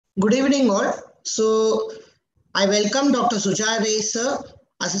Good evening, all. I welcome Dr. Sujoy sir,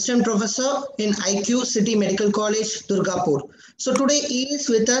 Assistant Professor in IQ City Medical College, Durgapur. So, today he is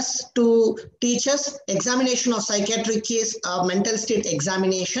with us to teach us examination of psychiatric case, mental state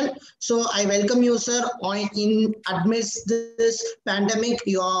examination. So, I welcome you, sir. In amidst this pandemic,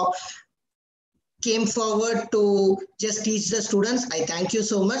 you came forward to just teach the students. I thank you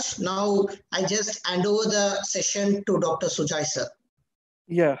so much. Now, I just hand over the session to Dr. Sujoy, sir.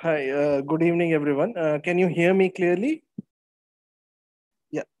 Yeah, hi. Good evening, everyone. Can you hear me clearly?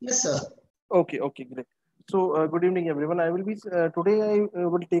 Yeah. Yes, sir. Okay, great. So, good evening, everyone. I will be today. I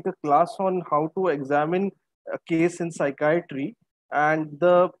will take a class on how to examine a case in psychiatry, and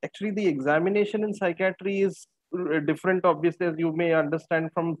the examination in psychiatry is different, obviously, as you may understand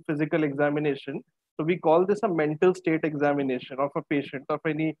from physical examination. So, we call this a mental state examination of a patient of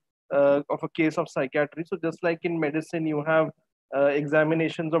a case of psychiatry. So, just like in medicine, you have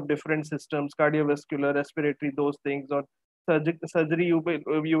examinations of different systems, cardiovascular, respiratory, those things, or surgery you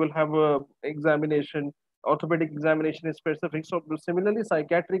will have a examination. Orthopedic examination is specific. So similarly,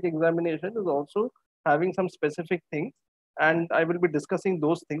 psychiatric examination is also having some specific things, and I will be discussing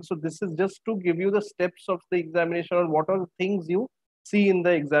those things. So this is just to give you the steps of the examination, or what are the things you see in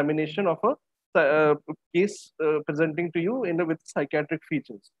the examination of a case presenting to you with psychiatric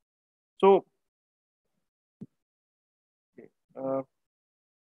features. So okay, uh,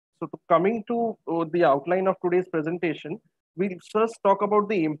 coming to the outline of today's presentation, we'll first talk about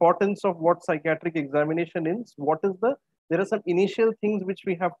the importance of what psychiatric examination is. There are some initial things which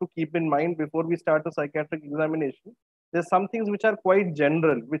we have to keep in mind before we start a psychiatric examination. There's some things which are quite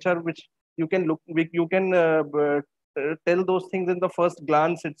general, which you can tell those things in the first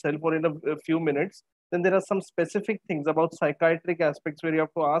glance itself, or in a few minutes. Then there are some specific things about psychiatric aspects where you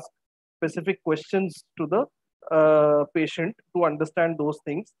have to ask specific questions to the patient to understand those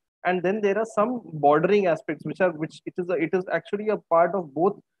things. And then there are some bordering aspects which it is actually a part of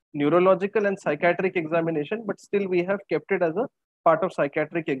both neurological and psychiatric examination, but still we have kept it as a part of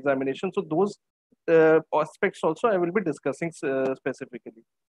psychiatric examination. So those aspects also I will be discussing specifically.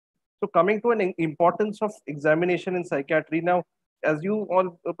 So coming to an importance of examination in psychiatry now, as you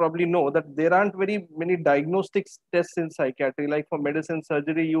all probably know, that there aren't very many diagnostic tests in psychiatry. Like for medicine,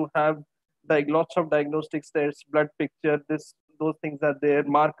 surgery, you have lots of diagnostic tests, blood picture, those things are there,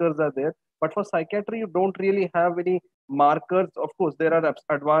 markers are there. But for psychiatry, you don't really have any markers. Of course, there are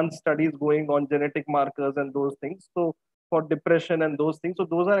advanced studies going on genetic markers and those things. So for depression and those things, so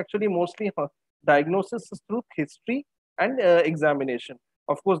those are actually mostly diagnosis through history and examination.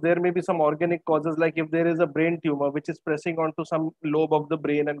 Of course, there may be some organic causes, like if there is a brain tumor which is pressing onto some lobe of the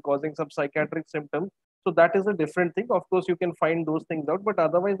brain and causing some psychiatric symptoms. So that is a different thing. Of course, you can find those things out, but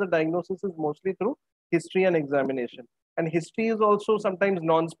otherwise, the diagnosis is mostly through history and examination. And history is also sometimes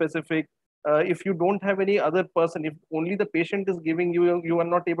non-specific. If you don't have any other person, if only the patient is giving you, you are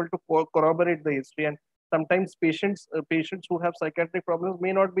not able to corroborate the history. And sometimes patients who have psychiatric problems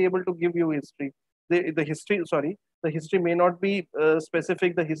may not be able to give you history. The history, sorry, the history may not be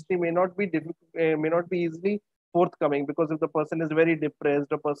specific. The history may not be easily forthcoming, because if the person is very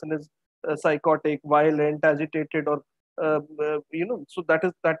depressed, a person is psychotic, violent, agitated, or so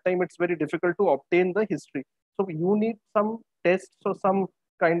that time it's very difficult to obtain the history. So you need some tests or some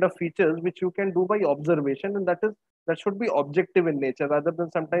kind of features which you can do by observation, and that should be objective in nature, rather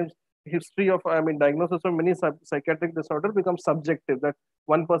than sometimes history of, I mean, diagnosis of many psychiatric disorder becomes subjective. That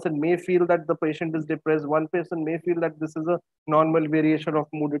one person may feel that the patient is depressed, one person may feel that this is a normal variation of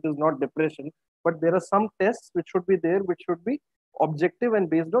mood, it is not depression. But there are some tests which should be there, which should be objective and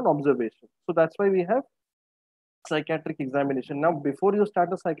based on observation. So that's why we have psychiatric examination. Now, before you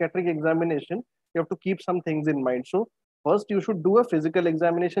start a psychiatric examination, you have to keep some things in mind. So first, you should do a physical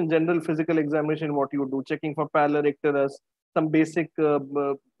examination, general physical examination. What you do, checking for pallor icterus, some basic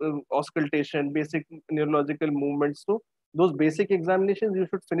auscultation, basic neurological movements. So those basic examinations you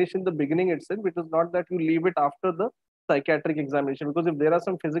should finish in the beginning itself. It is not that you leave it after the psychiatric examination, because if there are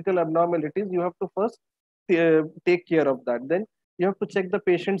some physical abnormalities, you have to first take care of that. Then you have to check the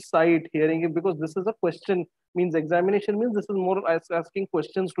patient's sight, hearing, because this is a question, means examination means this is more as asking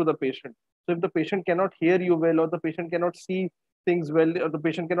questions to the patient. So if the patient cannot hear you well, or the patient cannot see things well, or the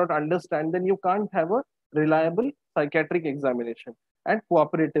patient cannot understand, then you can't have a reliable psychiatric examination. And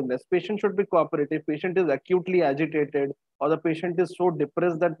cooperativeness, patient should be cooperative. Patient is acutely agitated, or the patient is so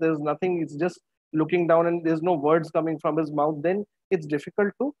depressed that there's nothing, it's just looking down and there's no words coming from his mouth, then it's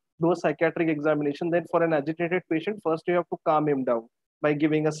difficult to do a psychiatric examination. Then for an agitated patient, first you have to calm him down by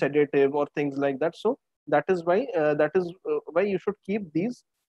giving a sedative or things like that. So that is why you should keep these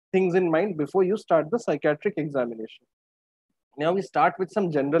things in mind before you start the psychiatric examination. Now we start with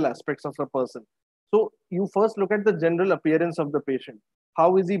some general aspects of the person. So you first look at the general appearance of the patient.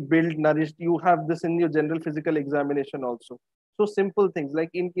 How is he built, nourished? You have this in your general physical examination also. So simple things like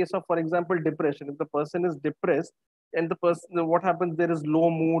in case of, for example, depression, if the person is depressed and the person, what happens, there is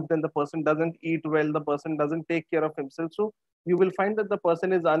low mood, then the person doesn't eat well, the person doesn't take care of himself. So you will find that the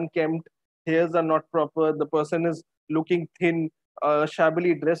person is unkempt, hairs are not proper, the person is looking thin,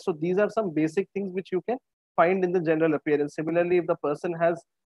 shabbily dressed. So these are some basic things which you can find in the general appearance. Similarly, if the person has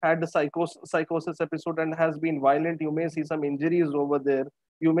had a psychosis episode and has been violent, you may see some injuries over there.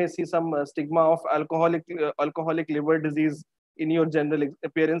 You may see some stigma of alcoholic liver disease in your general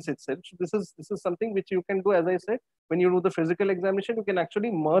appearance itself. So this is something which you can do. As I said, when you do the physical examination, you can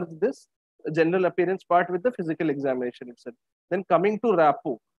actually merge this general appearance part with the physical examination itself. Then coming to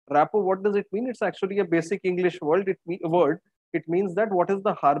RAPO. RAPO, what does it mean? It's actually a basic English word. It means that what is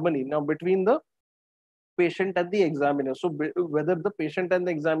the harmony now between the patient and the examiner. So whether the patient and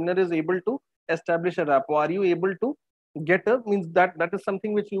the examiner is able to establish a rapport, are you able to get a, means that is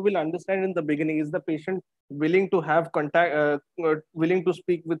something which you will understand in the beginning. Is the patient willing to have contact, willing to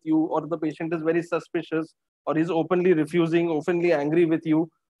speak with you, or the patient is very suspicious, or is openly refusing, openly angry with you?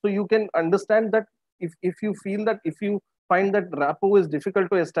 So you can understand that if you feel that, if you find that rapport is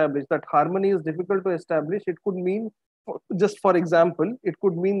difficult to establish, that harmony is difficult to establish, it could mean, just for example, it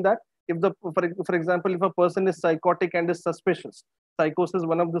could mean that if the for example, if a person is psychotic and is suspicious, psychosis,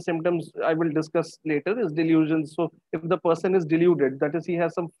 one of the symptoms I will discuss later is delusion. So if the person is deluded, that is, he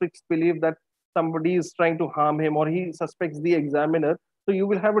has some fixed belief that somebody is trying to harm him, or he suspects the examiner, so you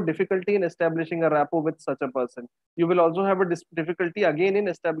will have a difficulty in establishing a rapport with such a person. You will also have a difficulty again in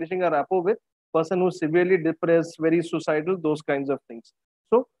establishing a rapport with person who's severely depressed, very suicidal, those kinds of things.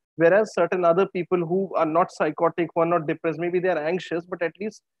 So whereas certain other people who are not psychotic, who are not depressed, maybe they are anxious, but at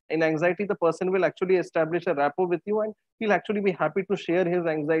least in anxiety, the person will actually establish a rapport with you, and he'll actually be happy to share his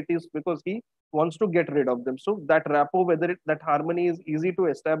anxieties because he wants to get rid of them. So that rapport, whether that harmony is easy to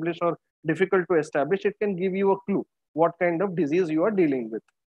establish or difficult to establish, it can give you a clue what kind of disease you are dealing with.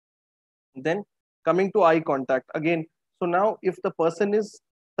 Then coming to eye contact again. So now if the person is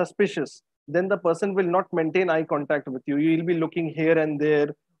suspicious, then the person will not maintain eye contact with you. You will be looking here and there,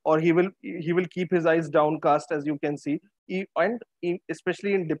 or he will keep his eyes downcast, as you can see.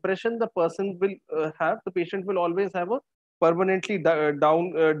 Especially in depression, the person will have, the patient will always have a permanently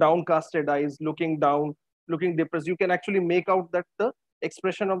downcasted eyes, looking down, looking depressed. You can actually make out that the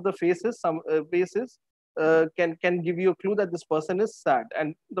expression of the faces, some faces can give you a clue that this person is sad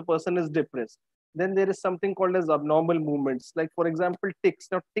and the person is depressed. Then there is something called as abnormal movements, like for example tics.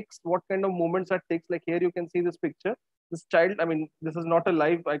 Now tics, what kind of movements are tics? Like here you can see this picture. This child, I mean, this is not a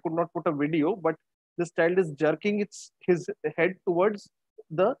live, I could not put a video, but this child is jerking his head towards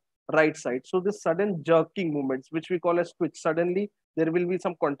the right side. So this sudden jerking movements, which we call as twitch, suddenly there will be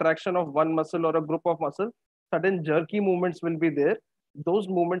some contraction of one muscle or a group of muscle, sudden jerky movements will be there. Those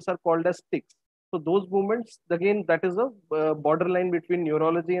movements are called as tics. So those movements, again, that is a borderline between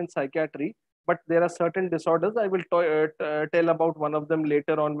neurology and psychiatry. But there are certain disorders. I will tell about one of them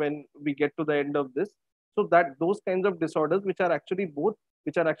later on when we get to the end of this. So that those kinds of disorders, which are actually both,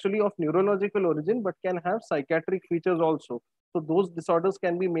 which are actually of neurological origin, but can have psychiatric features also. So those disorders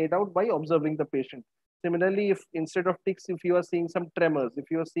can be made out by observing the patient. Similarly, if instead of tics, if you are seeing some tremors, if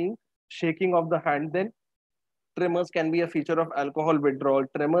you are seeing shaking of the hand, then tremors can be a feature of alcohol withdrawal.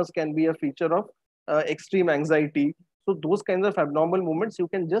 Tremors can be a feature of extreme anxiety. So those kinds of abnormal movements you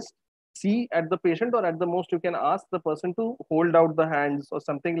can just see at the patient, or at the most you can ask the person to hold out the hands or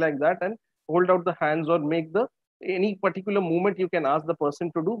something like that, and hold out the hands or make the any particular movement you can ask the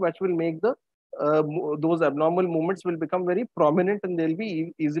person to do, which will make the those abnormal movements will become very prominent and they'll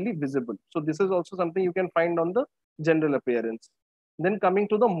be easily visible. So this is also something you can find on the general appearance. Then coming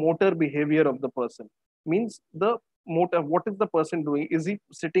to the motor behavior of the person, means the motor, what is the person doing? Is he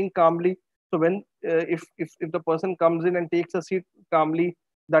sitting calmly? So when if the person comes in and takes a seat calmly,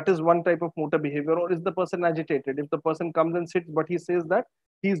 that is one type of motor behavior. Or is the person agitated? If the person comes and sits but he says that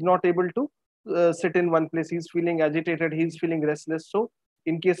he is not able to sit in one place, he's feeling agitated, he's feeling restless. So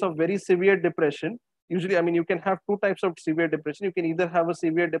in case of very severe depression, usually, I mean, you can have two types of severe depression. You can either have a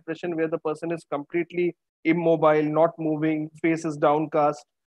severe depression where the person is completely immobile, not moving, face is downcast,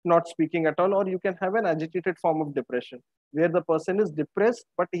 not speaking at all, or you can have an agitated form of depression where the person is depressed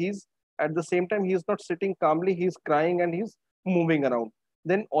but he's at the same time he's not sitting calmly, he's crying and he's moving around.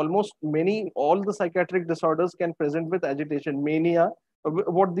 Then almost all the psychiatric disorders can present with agitation. Mania,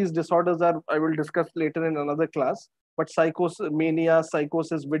 what these disorders are I will discuss later in another class. But psychosis, mania,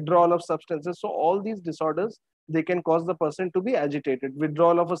 psychosis, withdrawal of substances, so all these disorders, they can cause the person to be agitated.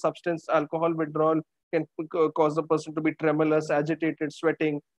 Withdrawal of a substance, alcohol withdrawal, can cause the person to be tremulous, agitated,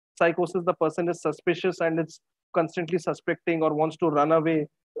 sweating. Psychosis, the person is suspicious and it's constantly suspecting or wants to run away,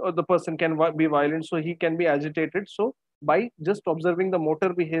 or the person can be violent, so he can be agitated. So by just observing the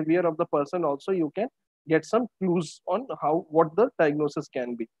motor behavior of the person also, you can get some clues on how, what the diagnosis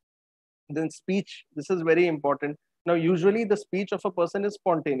can be. Then speech, this is very important. Now usually the speech of a person is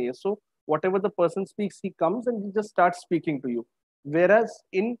spontaneous, so whatever the person speaks, he comes and he just starts speaking to you. Whereas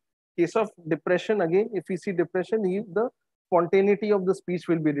in case of depression, again, if we see depression, the spontaneity of the speech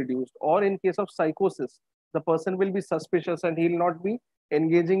will be reduced. Or in case of psychosis, the person will be suspicious and he'll not be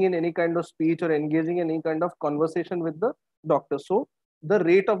engaging in any kind of speech or engaging in any kind of conversation with the doctor. So the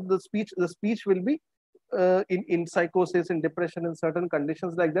rate of the speech will be in psychosis, in depression, in certain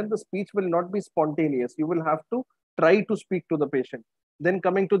conditions like that, the speech will not be spontaneous. You will have to try to speak to the patient. Then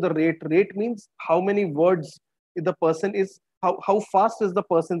coming to the rate means how many words the person is, how fast is the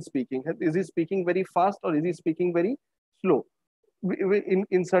person speaking? Is he speaking very fast or is he speaking very slow?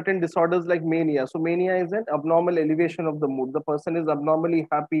 In certain disorders like mania. So mania is an abnormal elevation of the mood. The person is abnormally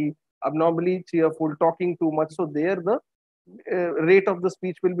happy, abnormally cheerful, talking too much. So there the rate of the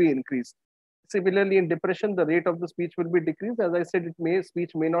speech will be increased. Similarly, in depression, the rate of the speech will be decreased. As I said,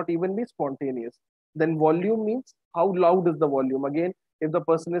 speech may not even be spontaneous. Then volume means how loud is the volume. Again, if the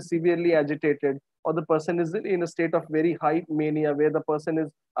person is severely agitated or the person is in a state of very high mania where the person is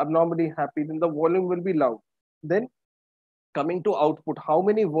abnormally happy, then the volume will be loud. Then coming to output, how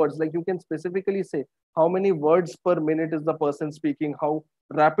many words, like you can specifically say how many words per minute is the person speaking, how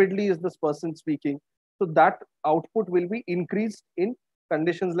rapidly is this person speaking. So that output will be increased in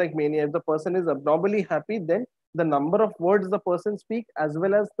conditions like mania. If the person is abnormally happy, then the number of words the person speaks as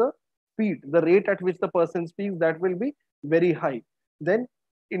well as the speed, the rate at which the person speaks, that will be very high. Then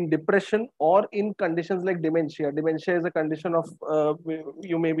in depression or in conditions like dementia, dementia is a condition of,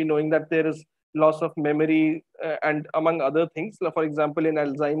 you may be knowing that there is loss of memory and among other things, for example, in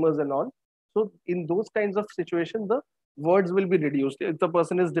Alzheimer's and all. So in those kinds of situations, the words will be reduced. If the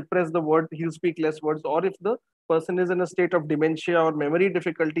person is depressed, the word, he'll speak less words. Or if the person is in a state of dementia or memory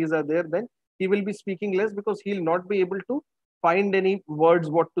difficulties are there, then he will be speaking less because he'll not be able to find any words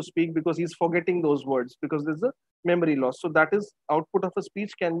what to speak because he's forgetting those words because there's a memory loss. So that is output of a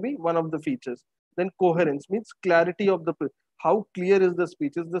speech can be one of the features. Then coherence means clarity of the, how clear is the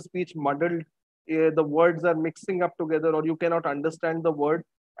speech? Is the speech muddled? The words are mixing up together or you cannot understand the word.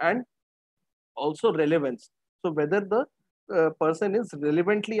 And also relevance. So whether the person is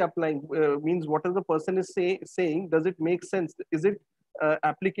relevantly applying, means what is the person is saying, does it make sense? Is it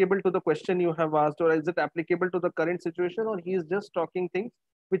applicable to the question you have asked, or is it applicable to the current situation, or he is just talking things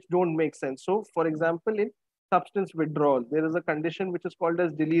which don't make sense? So for example, in substance withdrawal, there is a condition which is called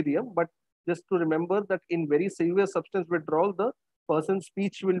as delirium, but just to remember that in very severe substance withdrawal, the person's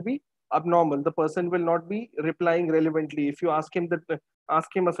speech will be abnormal. The person will not be replying relevantly. If you ask him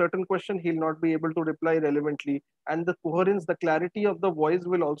a certain question, he'll not be able to reply relevantly, and the coherence, the clarity of the voice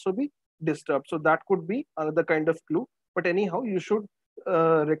will also be disturbed. So that could be another kind of clue. But anyhow, you should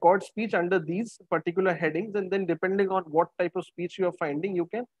record speech under these particular headings, and then depending on what type of speech you are finding, you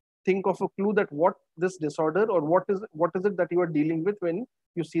can think of a clue that what this disorder or what is it that you are dealing with when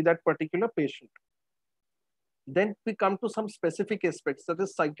you see that particular patient. Then we come to some specific aspects, such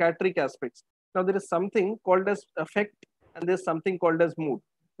as psychiatric aspects. Now there is something called as affect and there's something called as mood.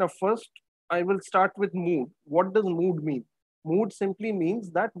 Now first, I will start with mood. What does mood mean? Mood simply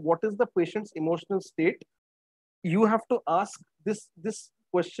means that what is the patient's emotional state. You have to ask this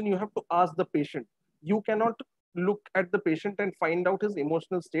question, you have to ask the patient. You cannot look at the patient and find out his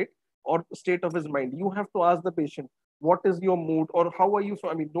emotional state or state of his mind. You have to ask the patient, what is your mood, or how are you?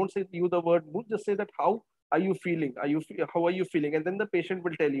 I mean, don't say you the word mood, just say that how are you feeling? How are you feeling? And then the patient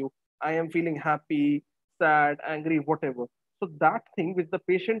will tell you, I am feeling happy, sad, angry, whatever. So that thing which the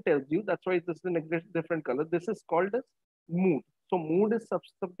patient tells you, that's why this is in a different color. This is called as mood. So mood is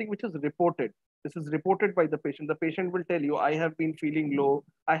something which is reported. This is reported by the patient. The patient will tell you, I have been feeling low,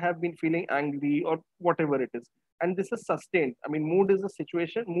 I have been feeling angry, or whatever it is. And this is sustained. I mean, mood is a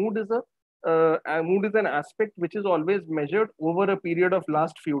situation. Mood is mood is an aspect which is always measured over a period of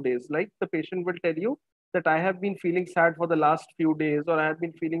last few days. Like the patient will tell you that I have been feeling sad for the last few days, or I have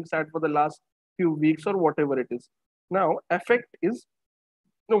been feeling sad for the last few weeks, or whatever it is. Now, affect is,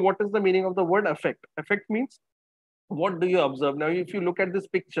 what is the meaning of the word affect? Affect means, what do you observe? Now, if you look at this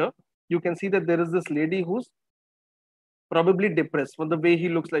picture, you can see that there is this lady who's probably depressed from the way he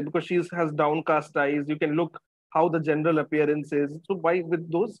looks like, because she has downcast eyes. You can look how the general appearance is. So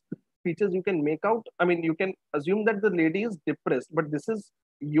with those features, you can make out, I mean, you can assume that the lady is depressed, but this is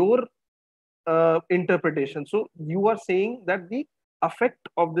your interpretation. So you are saying that the affect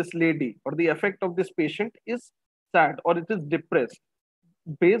of this lady or the affect of this patient is sad or it is depressed.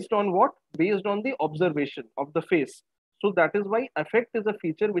 Based on what? Based on the observation of the face. So that is why affect is a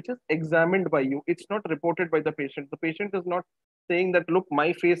feature which is examined by you. It's not reported by the patient. The patient is not saying that, look,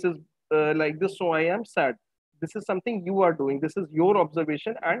 my face is like this, so I am sad. This is something you are doing. This is your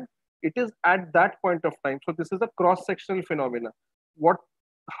observation, and it is at that point of time. So this is a cross-sectional phenomena. What,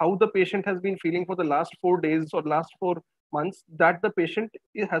 how the patient has been feeling for the last 4 days or last 4 months, that the patient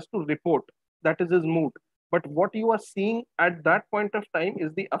has to report. That is his mood. But what you are seeing at that point of time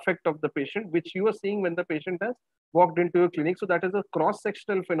is the affect of the patient, which you are seeing when the patient has walked into your clinic. So that is a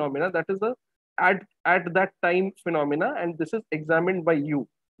cross-sectional phenomena. That is a at that time phenomena, and this is examined by you,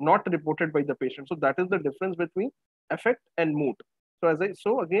 not reported by the patient. So that is the difference between affect and mood.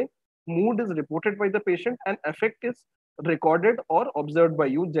 So again, mood is reported by the patient, and affect is recorded or observed by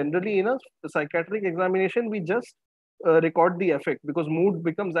you. Generally, in a psychiatric examination, we just record the effect, because mood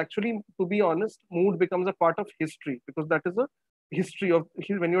becomes, actually, to be honest, mood becomes a part of history, because that is a history of,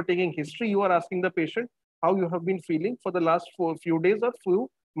 when you're taking history, you are asking the patient how you have been feeling for the last few days or few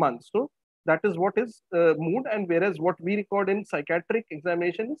months. So that is what is mood, and whereas what we record in psychiatric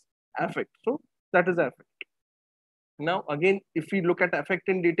examination is affect. So that is affect. Now again, if we look at affect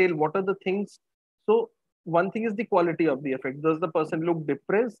in detail, what are the things? So one thing is the quality of the affect. Does the person look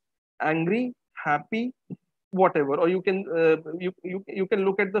depressed, angry, happy, whatever? Or you can you can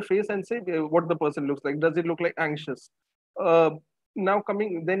look at the face and say what the person looks like. Does it look like anxious? uh,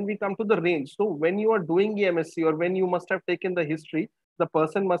 then we come to the range. So when you are doing EMSC, or when you must have taken the history, the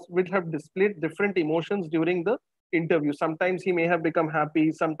person will have displayed different emotions during the interview. Sometimes he may have become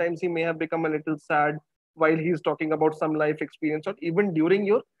happy, sometimes he may have become a little sad while he's talking about some life experience, or even during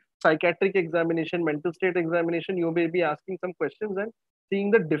your psychiatric examination, mental state examination, you may be asking some questions and seeing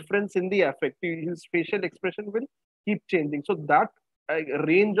the difference in the affect. His facial expression will keep changing. So that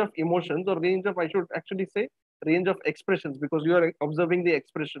range of emotions, or range of, I should actually say, range of expressions, because you are observing the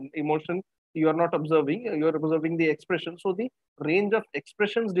expression. Emotion you are not observing, you are observing the expression. So the range of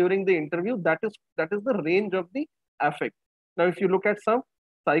expressions during the interview, that is the range of the affect. Now if you look at some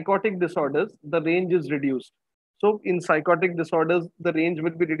psychotic disorders, the range is reduced. So in psychotic disorders, the range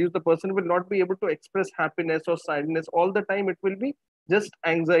will be reduced. The person will not be able to express happiness or sadness all the time. It will be just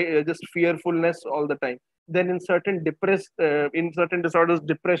anxiety, just fearfulness all the time. Then in certain disorders,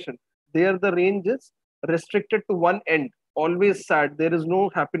 depression, there the range is restricted to one end, always sad. There is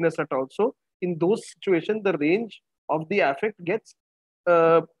no happiness at all. So in those situations, the range of the affect gets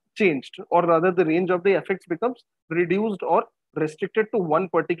uh, changed, or rather, the range of the affects becomes reduced or restricted to one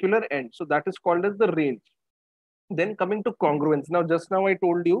particular end. So that is called as the range. Then coming to congruence. Now, just now I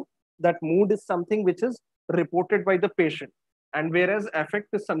told you that mood is something which is reported by the patient, and whereas affect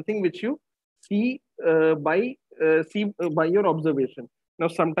is something which you see by your observation. Now,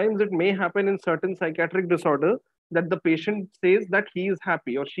 sometimes it may happen in certain psychiatric disorder that the patient says that he is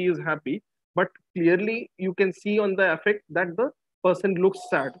happy or she is happy, but clearly you can see on the affect that the person looks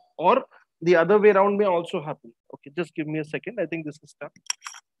sad, or the other way around may also happen. Okay, just give me a second. I think this is stuck.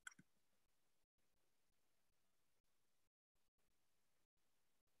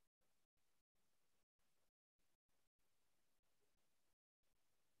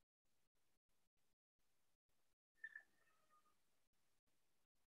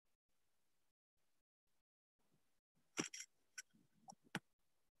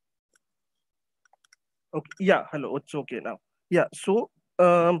 Okay. Yeah. Hello. It's okay now. Yeah.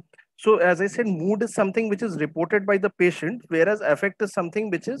 Um, so as I said, mood is something which is reported by the patient, whereas affect is something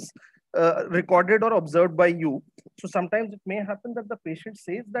which is recorded or observed by you. So sometimes it may happen that the patient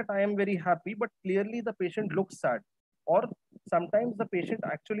says that I am very happy, but clearly the patient looks sad. Or sometimes the patient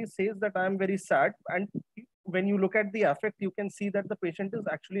actually says that I am very sad, and when you look at the affect, you can see that the patient is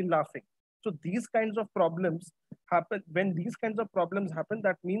actually laughing. So these kinds of problems happen. When these kinds of problems happen,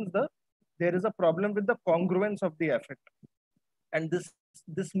 that means there is a problem with the congruence of the affect. And this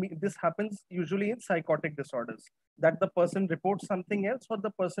happens usually in psychotic disorders, that the person reports something else or the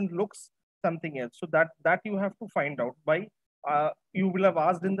person looks something else. So that you have to find out by you will have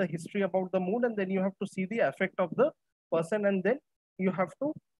asked in the history about the mood, and then you have to see the affect of the person, and then you have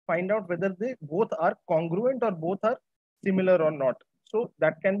to find out whether they both are congruent or both are similar or not. So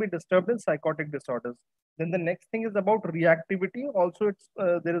that can be disturbed in psychotic disorders. Then the next thing is about reactivity. Also,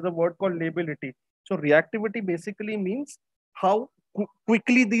 there is a word called lability. So reactivity basically means how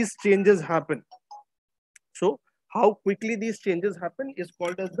quickly these changes happen. So how quickly these changes happen is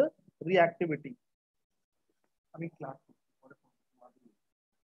called as the reactivity.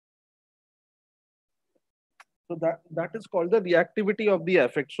 So that is called the reactivity of the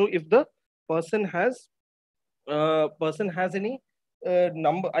affect. So if the person has any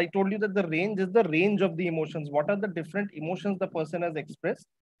number. I told you that the range is the range of the emotions. What are the different emotions the person has expressed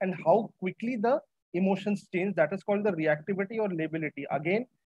and how quickly the emotions change? That is called the reactivity or lability. Again,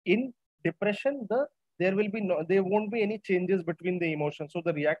 in depression, there won't be any changes between the emotions. So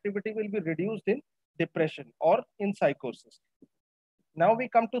the reactivity will be reduced in depression or in psychosis. Now we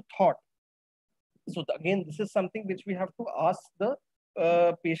come to thought. So again, this is something which we have to ask the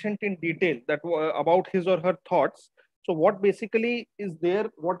patient in detail, that about his or her thoughts. So what basically is there,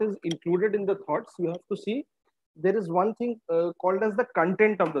 what is included in the thoughts? You have to see there is one thing called as the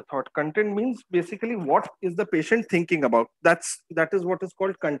content of the thought. Content means basically what is the patient thinking about. That is what is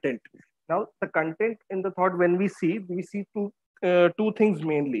called content. Now the content in the thought, when we see two things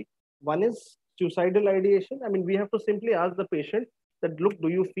mainly. One is suicidal ideation. I mean, we have to simply ask the patient that, look, do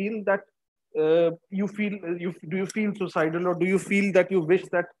you feel that do you feel suicidal, or do you feel that you wish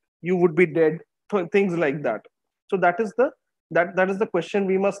that you would be dead? Things like that. So that is the question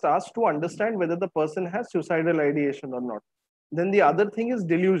we must ask to understand whether the person has suicidal ideation or not. Then the other thing is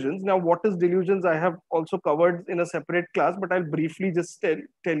delusions. Now, what is delusions? I have also covered in a separate class, but I'll briefly just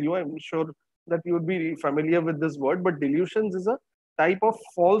tell you. I'm sure that you would be familiar with this word, but delusions is a type of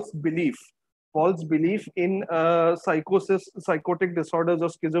false belief in psychosis, psychotic disorders, or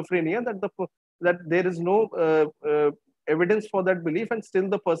schizophrenia, that there is no evidence for that belief, and still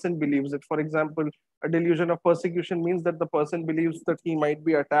the person believes it. For example, a delusion of persecution means that the person believes that he might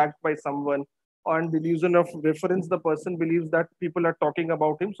be attacked by someone. On delusion of reference, the person believes that people are talking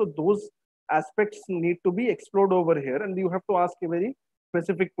about him. So those aspects need to be explored over here, and you have to ask a very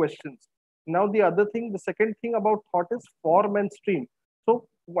specific questions. Now the second thing about thought is form and stream. So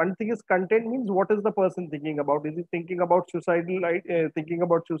one thing is content, means what is the person thinking about? Is he thinking about thinking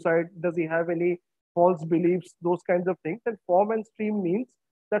about suicide? Does he have any false beliefs? Those kinds of things. And form and stream means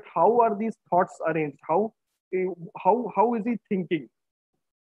that how are these thoughts arranged? How is he thinking?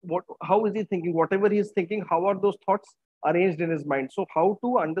 How is he thinking? Whatever he is thinking, how are those thoughts arranged in his mind? So how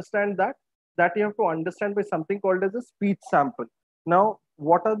to understand that you have to understand by something called as a speech sample. Now,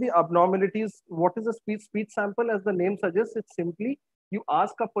 what are the abnormalities? What is a speech sample? As the name suggests, it's simply you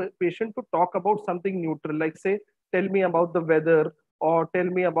ask a patient to talk about something neutral, like, say, tell me about the weather, or tell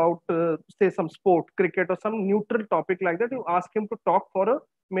me about say some sport, cricket, or some neutral topic like that. You ask him to talk for a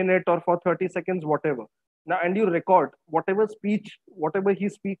minute or for 30 seconds, whatever. Now, and you record whatever he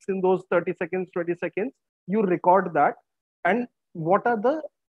speaks in those 30 seconds, 20 seconds, you record that. And what are the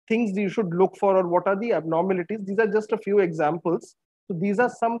things you should look for, or what are the abnormalities? These are just a few examples. So these are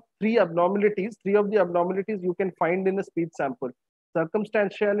three of the abnormalities you can find in a speech sample: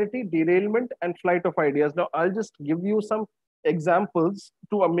 circumstantiality, derailment, and flight of ideas. Now, I'll just give you some examples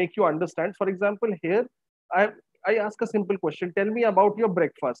to make you understand. For example, here I I ask a simple question: tell me about your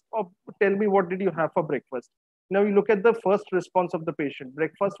breakfast, or tell me what did you have for breakfast. Now you look at the first response of the patient.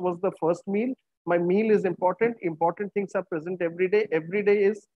 Breakfast was the first meal. My meal is important. Important things are present every day. Every day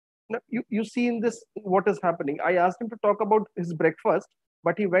is, now, you see in this what is happening. I asked him to talk about his breakfast,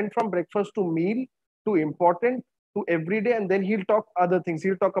 but he went from breakfast to meal to important to every day, and then he'll talk other things.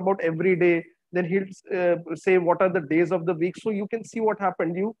 He'll talk about every day. Then he'll say what are the days of the week. So you can see what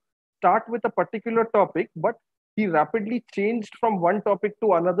happened. You start with a particular topic, but he rapidly changed from one topic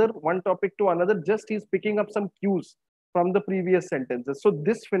to another. Just he's picking up some cues from the previous sentences. So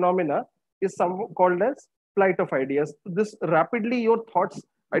this phenomena is some called as flight of ideas. This rapidly your thoughts.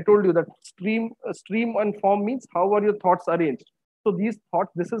 I told you that stream and form means how are your thoughts arranged. So these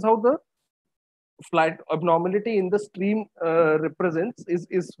thoughts. This is how the flight abnormality in the stream represents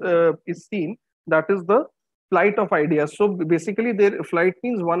is seen. That is the flight of ideas. So basically, their flight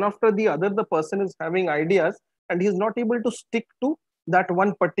means one after the other. The person is having ideas, and he is not able to stick to that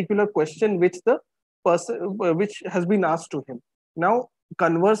one particular question which the person which has been asked to him. Now,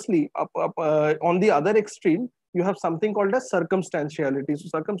 conversely, on the other extreme, you have something called as circumstantiality.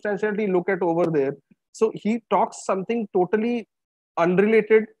 So circumstantiality, look at over there. So he talks something totally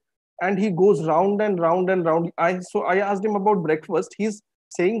unrelated, and he goes round and round and round. I asked him about breakfast. He's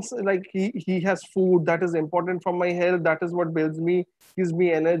saying like he has food that is important for my health. That is what builds me, gives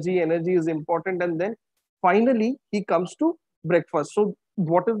me energy. Energy is important, and then finally he comes to breakfast. So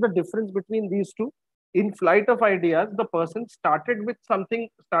what is the difference between these two? In flight of ideas, the person started with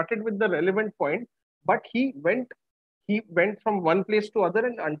the relevant point, but he went from one place to other,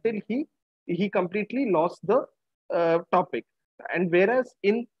 and until he completely lost the topic. And whereas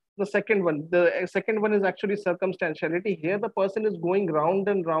in the second one is actually circumstantiality. Here the person is going round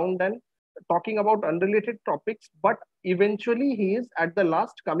and round and talking about unrelated topics, but eventually he is at the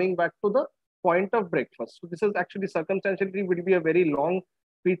last coming back to the point of breakfast. So this is actually circumstantiality, will be a very long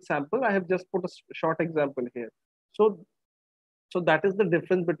speech sample. I have just put a short example here. So that is the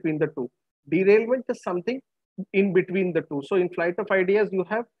difference between the two. Derailment is something in between the two. So in flight of ideas, you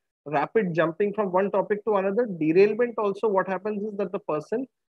have rapid jumping from one topic to another. Derailment also, what happens is that the person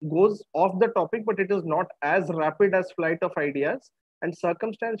goes off the topic, but it is not as rapid as flight of ideas. And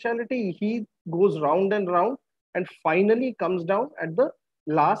circumstantiality, he goes round and round and finally comes down at the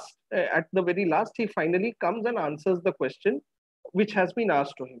last, at the very last, he finally comes and answers the question which has been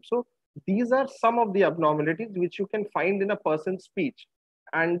asked to him. So these are some of the abnormalities which you can find in a person's speech.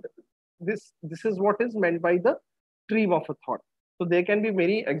 And this is what is meant by the stream of a thought. So there can be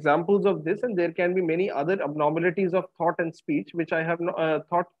many examples of this, and there can be many other abnormalities of thought and speech, which I have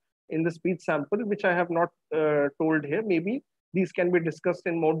thought in the speech sample, which I have not told here. Maybe these can be discussed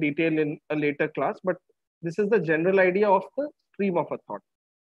in more detail in a later class, but this is the general idea of the stream of a thought.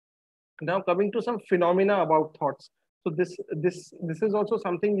 Now coming to some phenomena about thoughts. So this is also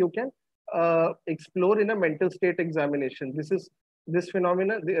something you can explore in a mental state examination. This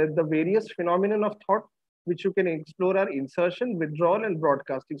phenomena, the various phenomenon of thought which you can explore are insertion, withdrawal, and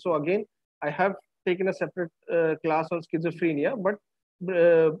broadcasting. So again, I have taken a separate class on schizophrenia, but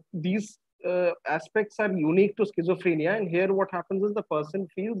these aspects are unique to schizophrenia. And here what happens is the person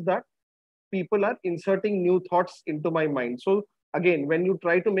feels that people are inserting new thoughts into my mind. So again, when you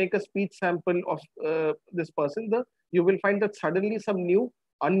try to make a speech sample of this person, you will find that suddenly some new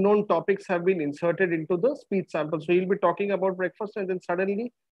unknown topics have been inserted into the speech sample. So he'll be talking about breakfast and then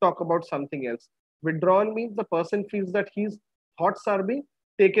suddenly talk about something else. Withdrawal means the person feels that his thoughts are being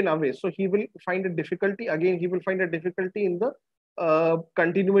taken away. So he will find a difficulty. Again, he will find a difficulty in the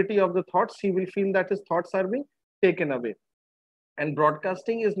continuity of the thoughts. He will feel that his thoughts are being taken away. And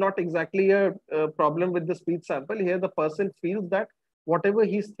broadcasting is not exactly a problem with the speech sample. Here, the person feels that whatever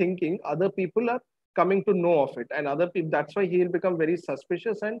he's thinking, other people are coming to know of it. And other people, that's why he will become very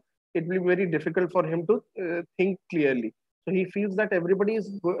suspicious and it will be very difficult for him to think clearly. So he feels that everybody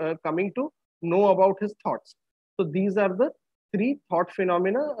is coming to know about his thoughts. So these are the three thought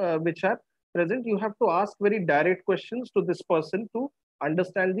phenomena which are present. You have to ask very direct questions to this person to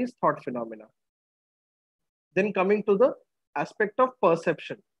understand these thought phenomena. Then coming to the aspect of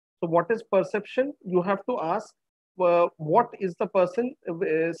perception. So what is perception? You have to ask what is the person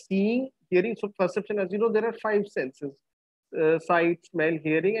seeing, hearing. So perception, as you know, there are five senses: sight, smell,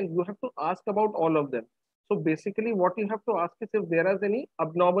 hearing, and you have to ask about all of them. So basically what you have to ask is if there is any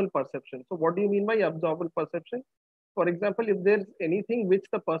abnormal perception. So what do you mean by abnormal perception? For example, if there's anything which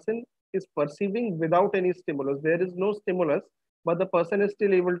the person is perceiving without any stimulus, there is no stimulus, but the person is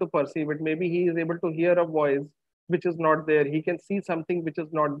still able to perceive it. Maybe he is able to hear a voice which is not there. He can see something which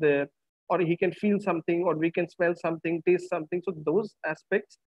is not there, or he can feel something, or we can smell something, taste something. So those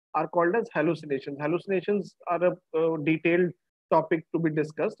aspects are called as hallucinations. Hallucinations are a detailed topic to be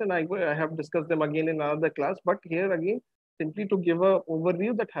discussed, and I have discussed them again in another class. But here again, simply to give a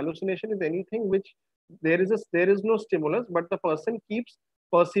overview, that hallucination is anything which there is no stimulus, but the person keeps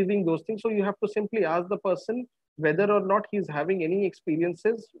perceiving those things. So you have to simply ask the person whether or not he's having any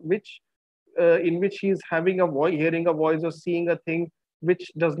experiences which in which he is having a voice, hearing a voice, or seeing a thing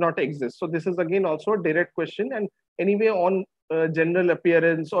which does not exist. So this is again also a direct question. And anyway, on general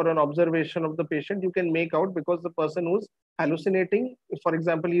appearance or an observation of the patient, you can make out, because the person who's hallucinating, for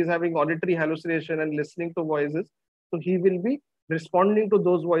example, he is having auditory hallucination and listening to voices, so he will be responding to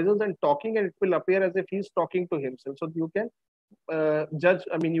those voices and talking, and it will appear as if he's talking to himself. So you can judge,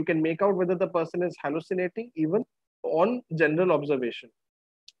 I mean, you can make out whether the person is hallucinating even on general observation.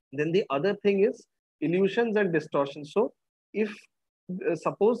 Then the other thing is illusions and distortions. So if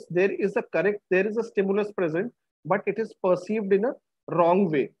suppose there is a stimulus present, but it is perceived in a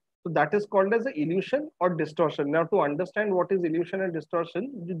wrong way. So that is called as an illusion or distortion. Now to understand what is illusion and distortion,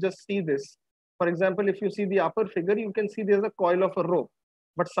 you just see this. For example, if you see the upper figure, you can see there's a coil of a rope.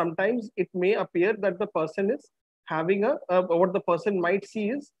 But sometimes it may appear that the person is having what the person might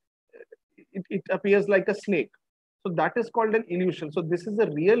see is, it appears like a snake. So that is called an illusion. So this is a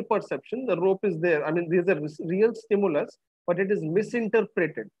real perception. The rope is there. I mean, there's a real stimulus, but it is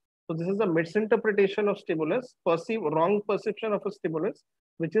misinterpreted. So this is a misinterpretation of stimulus, wrong perception of a stimulus,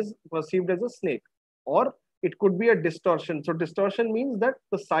 which is perceived as a snake. Or it could be a distortion. So distortion means that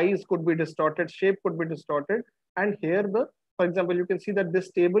the size could be distorted, shape could be distorted. And here for example, you can see that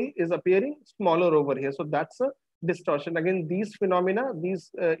this table is appearing smaller over here. So that's a distortion. Again, these phenomena, these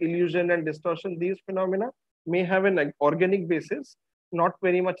illusion and distortion, these phenomena may have an organic basis, not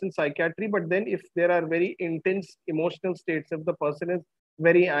very much in psychiatry, but then if there are very intense emotional states, if the person is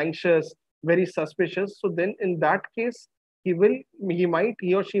very anxious, very suspicious, so then in that case, he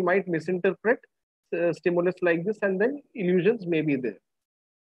or she might misinterpret stimulus like this, and then illusions may be there.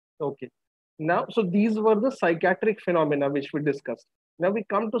 Okay. Now, so these were the psychiatric phenomena which we discussed. Now we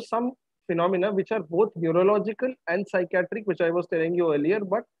come to some phenomena which are both neurological and psychiatric, which I was telling you earlier,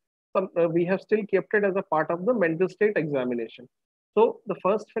 but we have still kept it as a part of the mental state examination. So the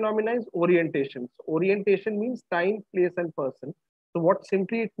first phenomena is orientation. So orientation means time, place, and person. So what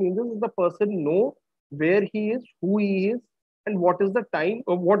simply it means is the person know where he is, who he is, and what is the time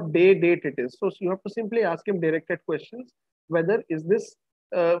or what date it is. So you have to simply ask him directed questions. Whether is this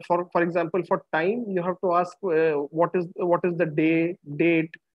for example, for time, you have to ask what is the day, date,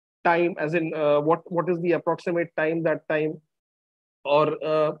 time, as in what is the approximate time that time,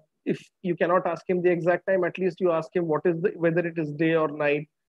 or if you cannot ask him the exact time, at least you ask him what is the whether it is day or night.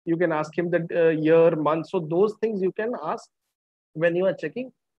 You can ask him the year, month. So those things you can ask when you are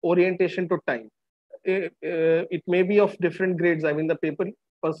checking orientation to time. It may be of different grades. I mean, the paper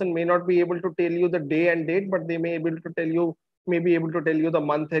person may not be able to tell you the day and date, but they may be able to tell you the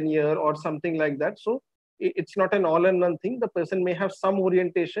month and year or something like that. So it's not an all and none thing. The person may have some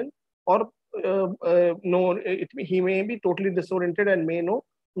orientation, or no, he may be totally disoriented and may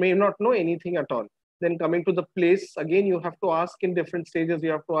not know anything at all. Then coming to the place, again, you have to ask in different stages.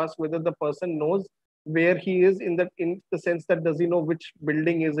 You have to ask whether the person knows where he is in the sense that does he know which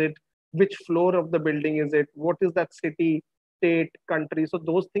building is it, which floor of the building is it, what is that city, state, country. So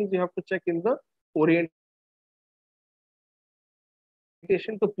those things you have to check in the orientation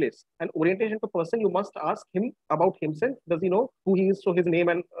to place. And orientation to person, you must ask him about himself. Does he know who he is, so his name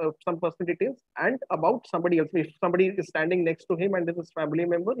and some personal details, and about somebody else. If somebody is standing next to him and is his family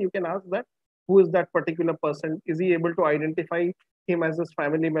member, you can ask that who is that particular person, is he able to identify him as his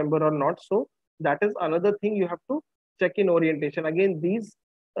family member or not. So that is another thing you have to check in orientation. Again, these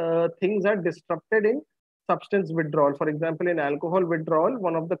things are disrupted in substance withdrawal. For example, in alcohol withdrawal,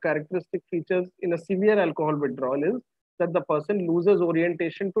 one of the characteristic features in a severe alcohol withdrawal is that the person loses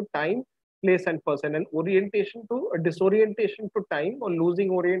orientation to time, place, and person. And disorientation to time, or losing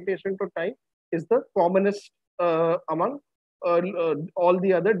orientation to time, is the commonest among all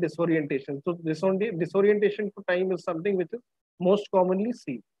the other disorientations. So disorientation to time is something which is most commonly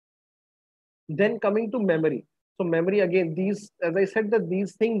seen. Then coming to memory. So memory, again, these, as I said, that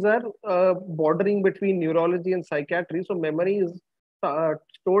these things are bordering between neurology and psychiatry. So memory is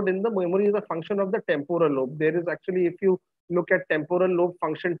stored in the memory is a function of the temporal lobe. There is actually, if you look at temporal lobe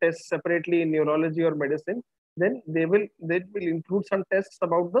function tests separately in neurology or medicine, then they will include some tests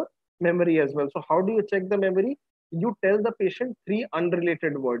about the memory as well. So how do you check the memory? You tell the patient three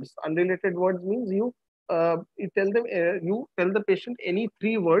unrelated words. Unrelated words means you tell the patient any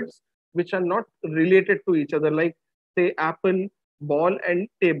three words which are not related to each other, like say apple, ball, and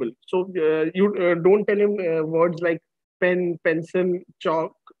table. So you don't tell him words like pen, pencil,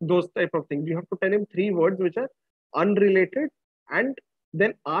 chalk, those type of things. You have to tell him three words which are unrelated, and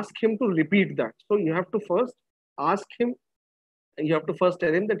then ask him to repeat that. So you have to first tell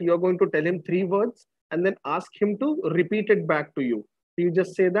him that you are going to tell him three words, and then ask him to repeat it back to you. So you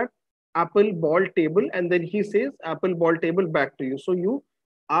just say that apple, ball, table, and then he says apple, ball, table back to you. So you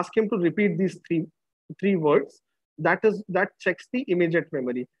ask him to repeat these three words. That checks the immediate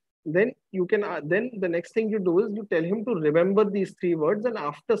memory. Then you can then the next thing you do is you tell him to remember these three words, and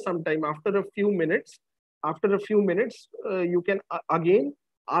after some time, after a few minutes, you can again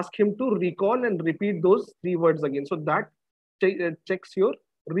ask him to recall and repeat those three words again. So that checks your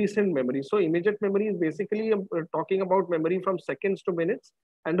recent memory. So immediate memory is basically talking about memory from seconds to minutes,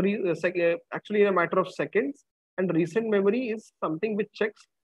 and actually in a matter of seconds. And recent memory is something which checks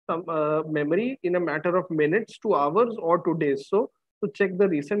some memory in a matter of minutes to hours or to days. So to check the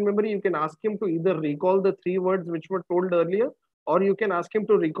recent memory, you can ask him to either recall the three words which were told earlier, or you can ask him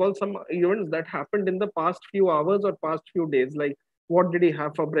to recall some events that happened in the past few hours or past few days, like what did he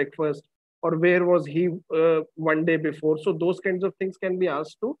have for breakfast, or where was he one day before. So those kinds of things can be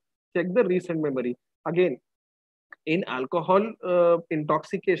asked to check the recent memory. Again, in alcohol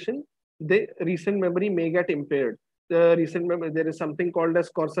intoxication, the recent memory may get impaired. The recent memory, there is something called as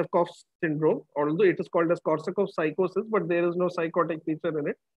Korsakoff's syndrome, although it is called as Korsakoff psychosis, but there is no psychotic feature in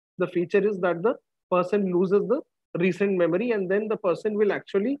it. The feature is that the person loses the recent memory, and then the person will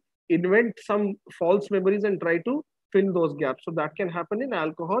actually invent some false memories and try to fill those gaps. So that can happen in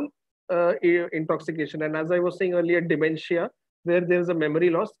alcohol intoxication. And as I was saying earlier, dementia, where there is a memory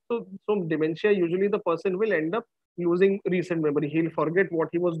loss. So dementia, usually the person will end up losing recent memory. He'll forget what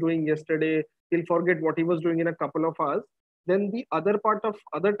he was doing yesterday. He'll forget what he was doing in a couple of hours. Then the other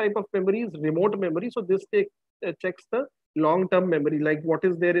type of memory is remote memory. So this checks the long-term memory, like what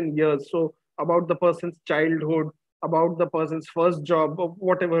is there in years. So about the person's childhood, about the person's first job, or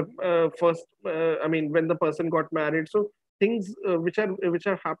whatever, when the person got married. So things which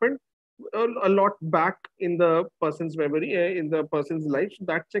are happened a lot back in the person's memory, in the person's life. So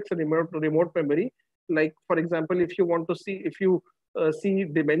that checks a remote memory. Like for example, if you want to see, if you see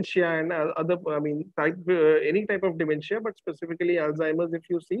dementia and other, I mean, any type of dementia, but specifically Alzheimer's, if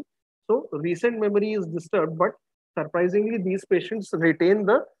you see, so recent memory is disturbed, but surprisingly, these patients retain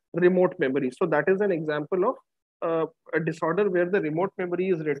the remote memory. So that is an example of a disorder where the remote memory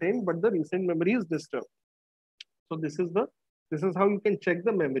is retained, but the recent memory is disturbed. So this is how you can check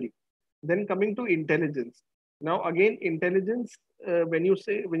the memory. Then coming to intelligence. Now again, intelligence. When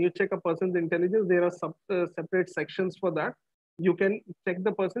you check a person's intelligence, there are separate sections for that. You can check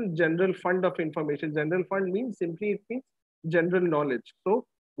the person's general fund of information. General fund means simply it means general knowledge. So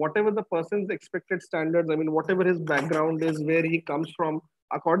whatever the person's expected standards, I mean, whatever his background is, where he comes from,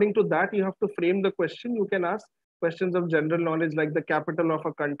 according to that, you have to frame the question. You can ask questions of general knowledge like the capital of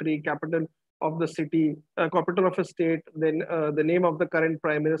a country, capital of the city, capital of a state, then the name of the current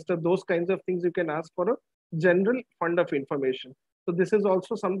prime minister. Those kinds of things you can ask for a general fund of information. So this is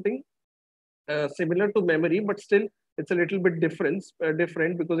also something similar to memory, but still it's a little bit different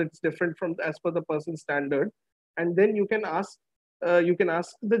because it's different from as per the person's standard. And then you can ask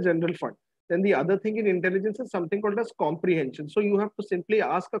the general fund. Then the other thing in intelligence is something called as comprehension. So you have to simply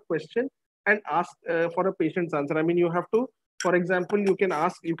ask a question and ask for a patient's answer. I mean, you have to, for example, you can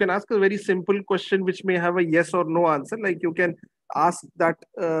ask a very simple question which may have a yes or no answer. Like you can ask that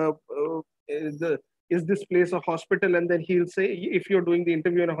is this place a hospital, and then he'll say, if you're doing the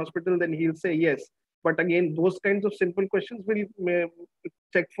interview in a hospital, then he'll say yes. But again, those kinds of simple questions will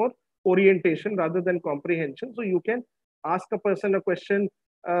check for orientation rather than comprehension. So you can ask a person a question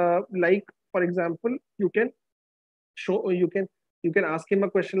like, for example, you can ask him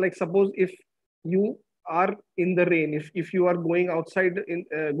a question like, suppose if you are in the rain, if you are going outside,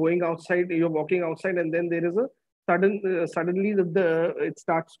 you're walking outside, and then there is a suddenly it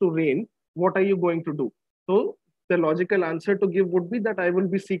starts to rain, what are you going to do? So the logical answer to give would be that I will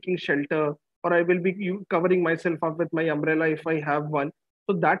be seeking shelter, or I will be covering myself up with my umbrella if I have one.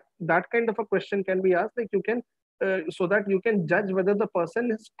 So that kind of a question can be asked, like you can so that you can judge whether the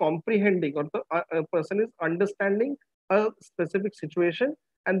person is comprehending, or the person is understanding a specific situation,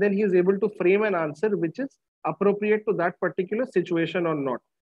 and then he is able to frame an answer which is appropriate to that particular situation or not.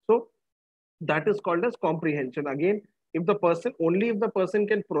 So that is called as comprehension. Again, if the person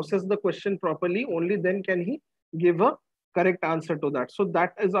can process the question properly, only then can he give a correct answer to that. So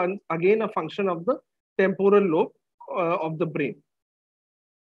that is again a function of the temporal lobe of the brain.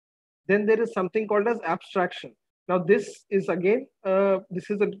 Then there is something called as abstraction. Now this is again this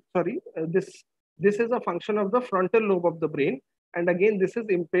is a function of the frontal lobe of the brain, and again this is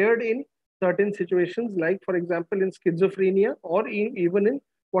impaired in certain situations, like for example in schizophrenia, or even in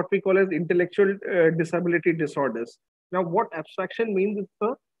what we call as intellectual disability disorders. Now what abstraction means is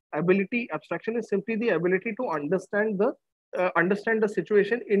the ability. Abstraction is simply the ability to understand the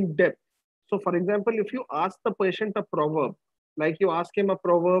situation in depth. So for example, if you ask the patient a proverb, like you ask him a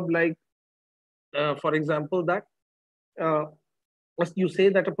proverb like for example that uh, you say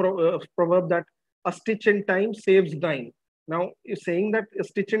that a proverb that a stitch in time saves nine. Now, you're saying that a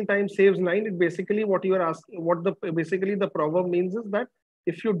stitch in time saves nine. It basically what you are asking, basically the proverb means is that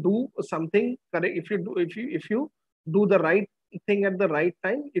if you do something correct, if you do the right thing at the right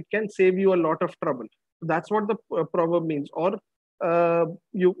time, it can save you a lot of trouble. That's what the proverb means. Or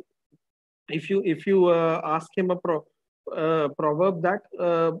you if you ask him a proverb that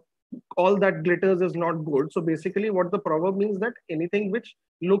all that glitters is not gold. So basically, what the proverb means that anything which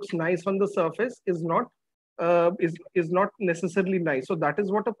looks nice on the surface is not necessarily nice. So that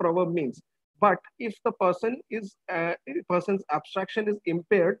is what a proverb means. But if the person's abstraction is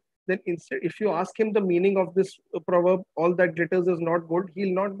impaired, then instead, if you ask him the meaning of this proverb, all that glitters is not gold,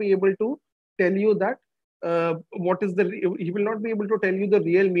 he'll not be able to tell you that he will not be able to tell you the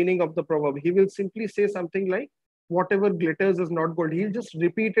real meaning of the proverb. He will simply say something like, whatever glitters is not gold. He'll just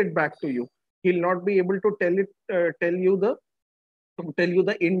repeat it back to you. He'll not be able to tell you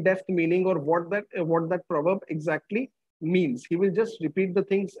the in-depth meaning, or what that proverb exactly means. He will just repeat the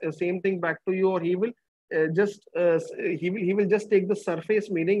same thing back to you, or he will he will just take the surface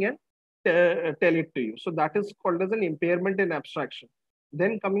meaning and tell it to you. So that is called as an impairment in abstraction.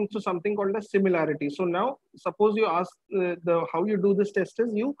 Then coming to something called as similarity. So now suppose you ask how you do this test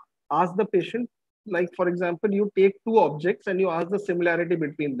is you ask the patient, like for example, you take two objects and you ask the similarity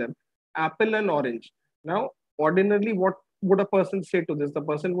between them, apple and orange. Now ordinarily, what would a person say to this? The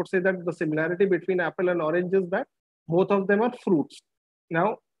person would say that the similarity between apple and orange is that both of them are fruits.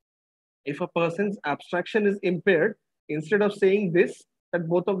 Now if a person's abstraction is impaired, instead of saying this, that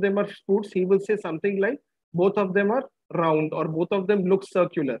both of them are fruits, he will say something like, both of them are round or both of them look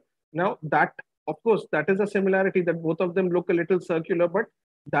circular. Now that, of course, that is a similarity, that both of them look a little circular, but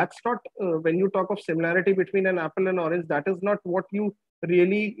that's not, when you talk of similarity between an apple and orange, that is not what you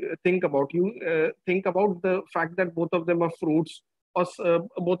really think about. You think about the fact that both of them are fruits, or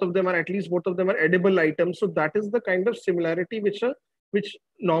both of them are, at least both of them are edible items. So that is the kind of similarity which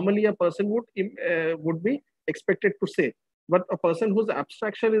normally a person would be expected to say. But a person whose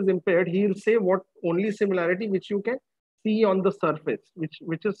abstraction is impaired, he'll say what only similarity which you can see on the surface,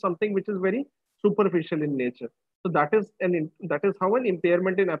 which is something which is very superficial in nature. So that is how an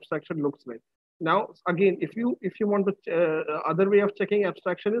impairment in abstraction looks like. Now, again, if you want to, other way of checking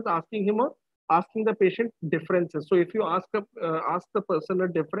abstraction is asking the patient differences. So if you ask the person a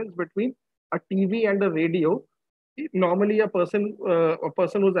difference between a TV and a radio, normally a person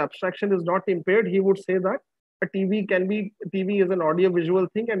whose abstraction is not impaired, he would say that TV is an audio visual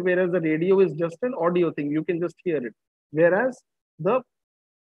thing, and whereas the radio is just an audio thing, you can just hear it. Whereas the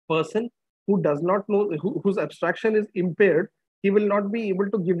person who does not know, whose abstraction is impaired, he will not be able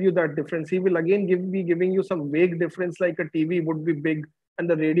to give you that difference. He will again be giving you some vague difference, like a TV would be big and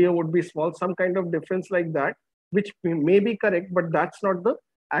the radio would be small, some kind of difference like that, which may be correct, but that's not the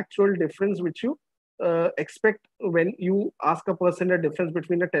actual difference which you expect when you ask a person a difference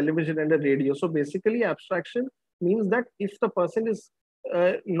between a television and a radio. So basically, abstraction means that if the person is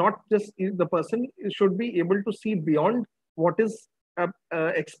not just, the person should be able to see beyond what is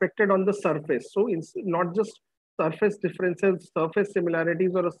expected on the surface. So it's not just surface differences, surface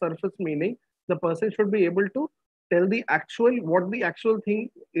similarities, or a surface meaning. The person should be able to tell what the actual thing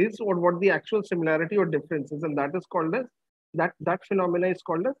is, or what the actual similarity or difference is, and that is called as that phenomena is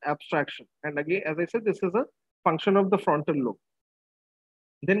called as abstraction. And again, as I said, this is a function of the frontal lobe.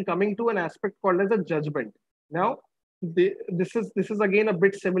 Then coming to an aspect called as a judgment. Now, this is again a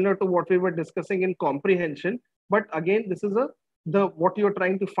bit similar to what we were discussing in comprehension, but again, this is what you're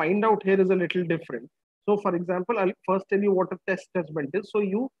trying to find out here is a little different. So, for example, I'll first tell you what a test judgment is. So,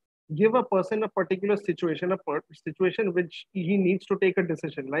 you give a person a particular situation, situation which he needs to take a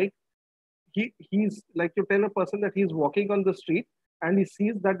decision. Like he's like, you tell a person that he's walking on the street and he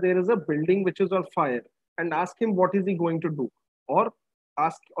sees that there is a building which is on fire, and ask him what is he going to do, or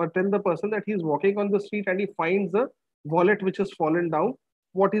tell the person that he's walking on the street and he finds a wallet which has fallen down.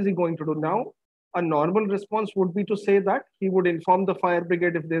 What is he going to do now? A normal response would be to say that he would inform the fire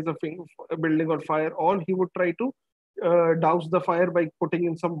brigade if there's a building on fire, or he would try to douse the fire by putting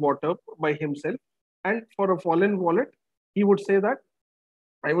in some water by himself. And for a fallen wallet, he would say that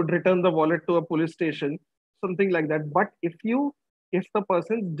I would return the wallet to a police station, something like that. But if the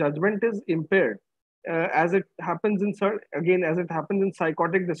person's judgment is impaired, as it happens as it happens in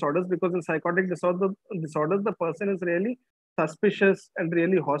psychotic disorders, because in psychotic disorders, the person is really suspicious and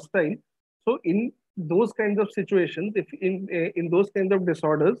really hostile. So in those kinds of situations, if in those kinds of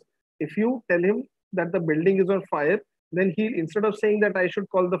disorders, if you tell him that the building is on fire, then he, instead of saying that I should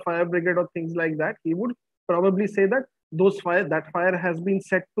call the fire brigade or things like that, he would probably say that that fire has been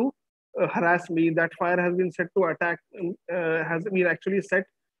set to harass me, that fire has been set to attack, has been actually set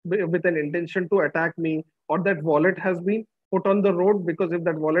with an intention to attack me, or that wallet has been put on the road because if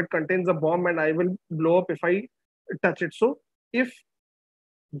that wallet contains a bomb and I will blow up if I touch it. So if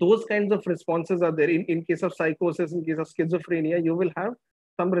those kinds of responses are there, in case of psychosis, in case of schizophrenia, you will have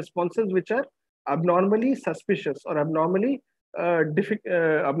some responses which are abnormally suspicious or abnormally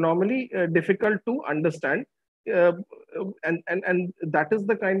difficult to understand. And that is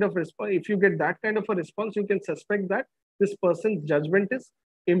the kind of response. If you get that kind of a response, you can suspect that this person's judgment is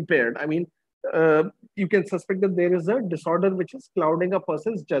impaired. I mean, you can suspect that there is a disorder which is clouding a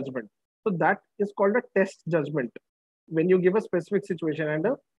person's judgment. So that is called a test judgment when you give a specific situation. And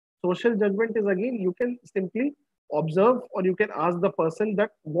a social judgment is, again, you can simply observe, or you can ask the person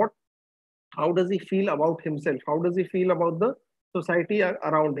that how does he feel about himself? How does he feel about the society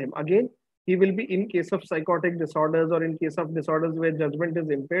around him? Again, he will be, in case of psychotic disorders or in case of disorders where judgment is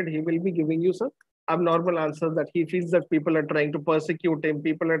impaired, he will be giving you some abnormal answers, that he feels that people are trying to persecute him,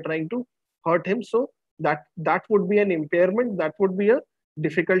 people are trying to hurt him. So that would be an impairment, that would be a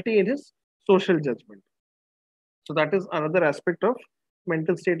difficulty in his social judgment. So that is another aspect of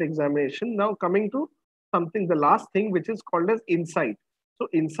mental state examination. Now coming to the last thing, which is called as insight. So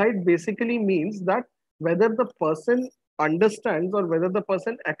insight basically means that whether the person understands or whether the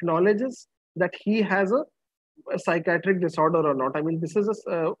person acknowledges that he has a psychiatric disorder or not. I mean, this is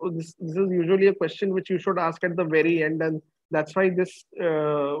usually a question which you should ask at the very end, and that's why this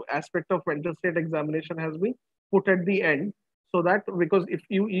aspect of mental state examination has been put at the end. So that, because if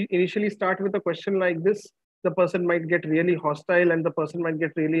you initially start with a question like this, the person might get really hostile and the person might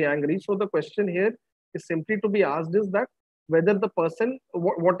get really angry. So the question here is simply to be asked is that whether the person,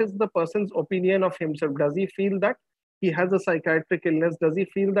 what is the person's opinion of himself? Does he feel that he has a psychiatric illness? Does he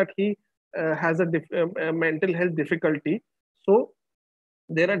feel that he has a mental health difficulty? So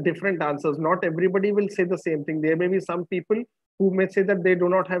there are different answers. Not everybody will say the same thing. There may be some people who may say that they do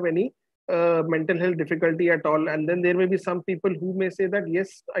not have any mental health difficulty at all. And then there may be some people who may say that,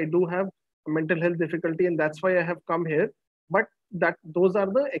 yes, I do have a mental health difficulty and that's why I have come here. But that those are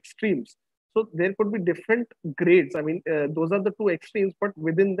the extremes. So there could be different grades. I mean, those are the two extremes, but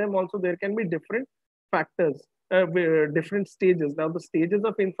within them also there can be different factors, different stages. Now, the stages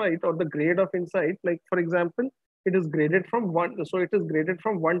of insight or the grade of insight, like for example, it is graded from 1. So it is graded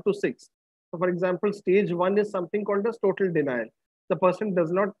from 1 to 6. So for example, stage 1 is something called as total denial. The person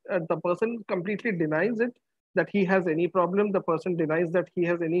does not, the person completely denies it, that he has any problem. The person denies that he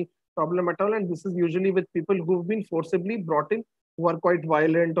has any problem at all. And this is usually with people who've been forcibly brought in, who are quite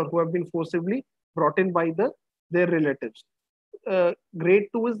violent or who have been forcibly brought in by their relatives. Grade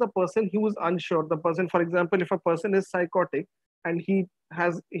 2 is the person who is unsure. The person, for example, if a person is psychotic and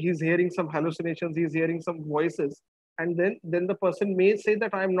he's hearing some hallucinations, he's hearing some voices, and then the person may say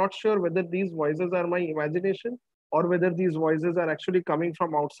that I'm not sure whether these voices are my imagination or whether these voices are actually coming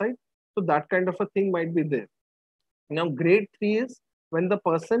from outside. So that kind of a thing might be there. Now, grade 3 is when the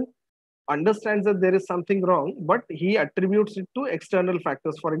person understands that there is something wrong, but he attributes it to external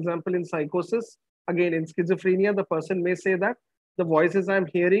factors. For example, in psychosis, again, in schizophrenia, the person may say that the voices I'm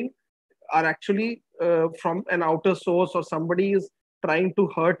hearing are actually from an outer source, or somebody is trying to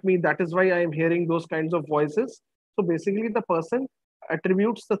hurt me. That is why I am hearing those kinds of voices. So basically, the person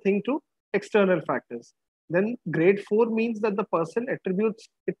attributes the thing to external factors. Then grade 4 means that the person attributes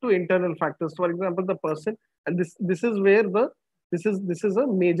it to internal factors. For example, the person, and this is where this is a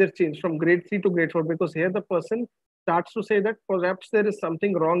major change from grade 3 to grade 4, because here the person starts to say that perhaps there is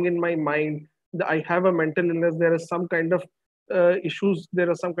something wrong in my mind. I have a mental illness. There is some kind of issues. There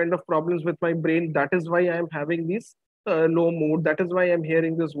are some kind of problems with my brain. That is why I am having this low mood. That is why I'm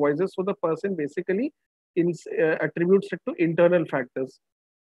hearing these voices. So the person basically attributes it to internal factors.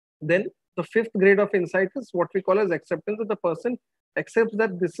 Then the fifth grade of insight is what we call as acceptance. That the person accepts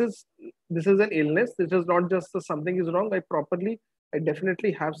that this is an illness. This is not just something is wrong. I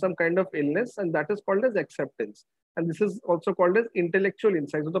definitely have some kind of illness, and that is called as acceptance. And this is also called as intellectual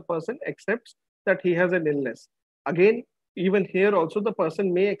insight. So the person accepts that he has an illness. Again, even here also the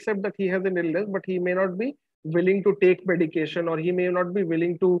person may accept that he has an illness, but he may not be willing to take medication, or he may not be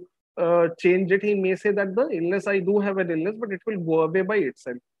willing to change it. He may say that the illness, I do have an illness, but it will go away by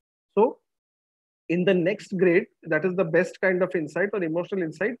itself. So in the next grade, that is the best kind of insight or emotional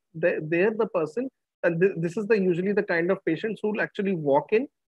insight, there the person, and this is usually the kind of patients who will actually walk in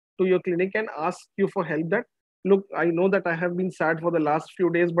to your clinic and ask you for help, that, look, I know that I have been sad for the last few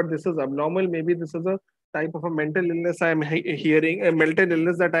days, but this is abnormal. Maybe this is a type of a mental illness I am hearing, a mental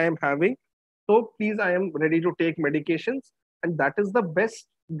illness that I am having. So please, I am ready to take medications. And that is the best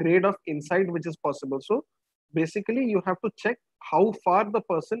grade of insight which is possible. So basically, you have to check how far the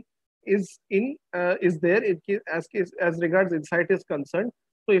person is there as regards insight is concerned.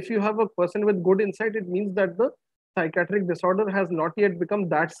 So if you have a person with good insight, it means that the psychiatric disorder has not yet become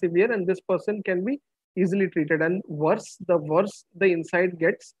that severe, and this person can be easily treated. And the worse the insight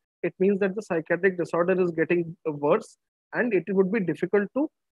gets, it means that the psychiatric disorder is getting worse, and it would be difficult to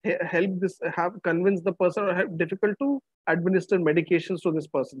convince the person, or difficult to administer medications to this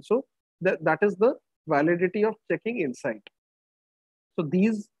person. So that is the validity of checking insight. So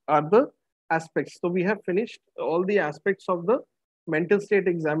these are the aspects. So we have finished all the aspects of the mental state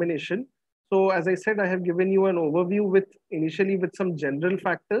examination. So as I said, I have given you an overview initially with some general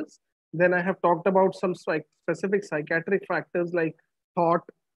factors. Then I have talked about some specific psychiatric factors like thought,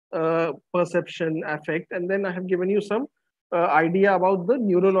 perception, affect, and then I have given you some idea about the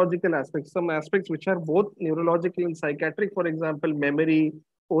neurological aspects, some aspects which are both neurological and psychiatric. For example, memory,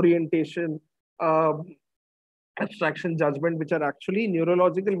 orientation, abstraction, judgment, which are actually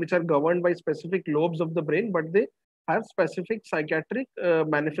neurological, which are governed by specific lobes of the brain, but they have specific psychiatric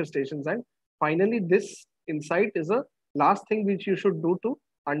manifestations. And finally, this insight is a last thing which you should do to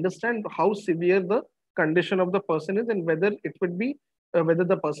understand how severe the condition of the person is, and whether it would be whether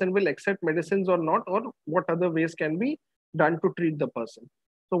the person will accept medicines or not, or what other ways can be done to treat the person.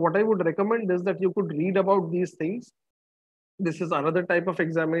 So what I would recommend is that you could read about these things. This is another type of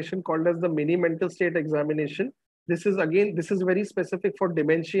examination called as the mini mental state examination. This is very specific for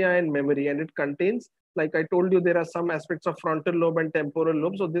dementia and memory, and it contains, like I told you, there are some aspects of frontal lobe and temporal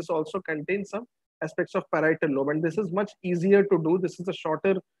lobe. So this also contains some aspects of parietal lobe, and this is much easier to do. This is a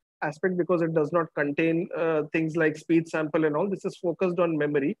shorter aspect because it does not contain things like speech sample and all. This is focused on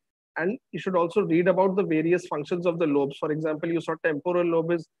memory. And you should also read about the various functions of the lobes. For example, you saw temporal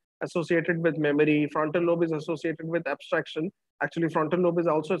lobe is associated with memory, frontal lobe is associated with abstraction. Actually, frontal lobe is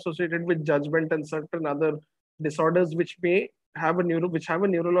also associated with judgment and certain other disorders which may have a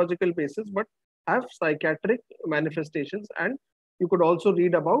neurological basis but have psychiatric manifestations. And you could also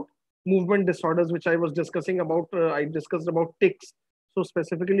read about movement disorders, which I was discussing about. I discussed about tics. So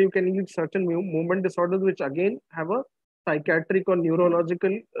specifically, you can use certain movement disorders which again have a psychiatric or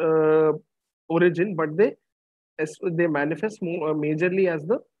neurological origin, but they manifest majorly as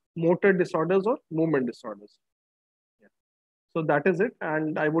the motor disorders or movement disorders. Yeah. So that is it,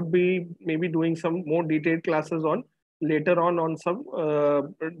 and I would be maybe doing some more detailed classes on later on some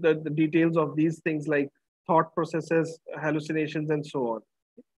the details of these things like thought processes, hallucinations, and so on.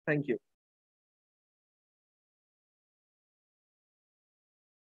 Thank you.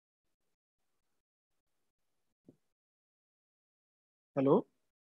 Hello.